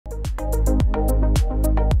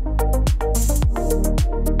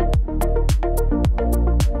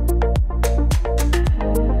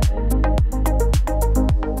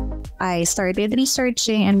I started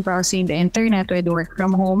researching and browsing the internet with work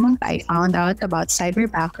from home. I found out about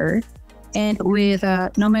Cyberbacker. And with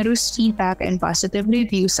numerous feedback and positive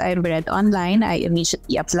reviews I read online, I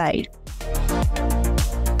immediately applied.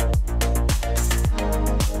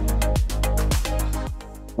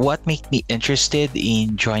 What made me interested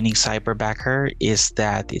in joining Cyberbacker is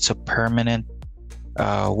that it's a permanent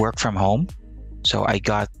work from home. So I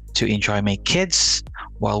got to enjoy my kids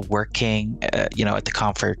while working, at the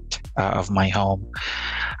comfort of my home.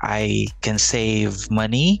 I can save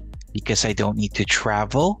money because I don't need to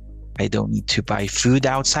travel. I don't need to buy food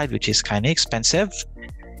outside, which is kind of expensive.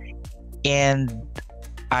 And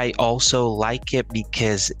I also like it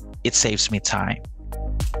because it saves me time.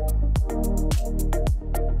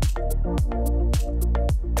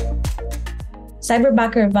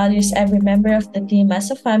 Cyberbacker values every member of the team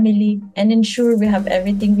as a family and ensure we have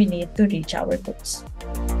everything we need to reach our goals.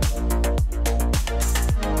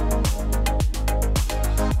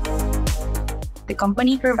 The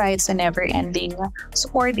company provides a never-ending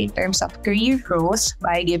support in terms of career growth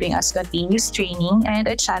by giving us continuous training and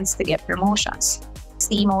a chance to get promotions. It's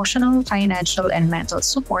the emotional, financial, and mental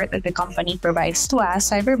support that the company provides to us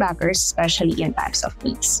cyberbackers, especially in times of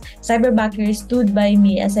needs. Cyberbacker stood by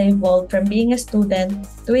me as I evolved from being a student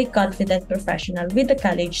to a confident professional with a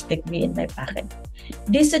college degree in my pocket.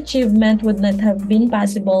 This achievement would not have been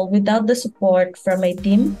possible without the support from my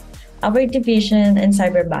team, our division, and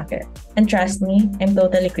Cyberbacker. And trust me, I'm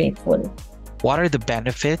totally grateful. What are the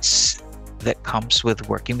benefits that comes with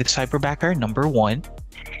working with Cyberbacker? Number one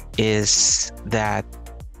is that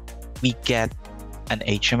we get an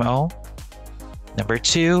HMO. Number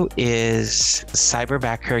two is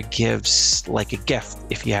Cyberbacker gives like a gift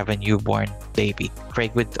if you have a newborn baby.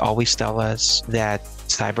 Craig would always tell us that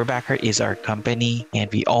Cyberbacker is our company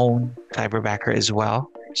and we own Cyberbacker as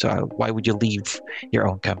well. So why would you leave your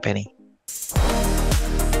own company?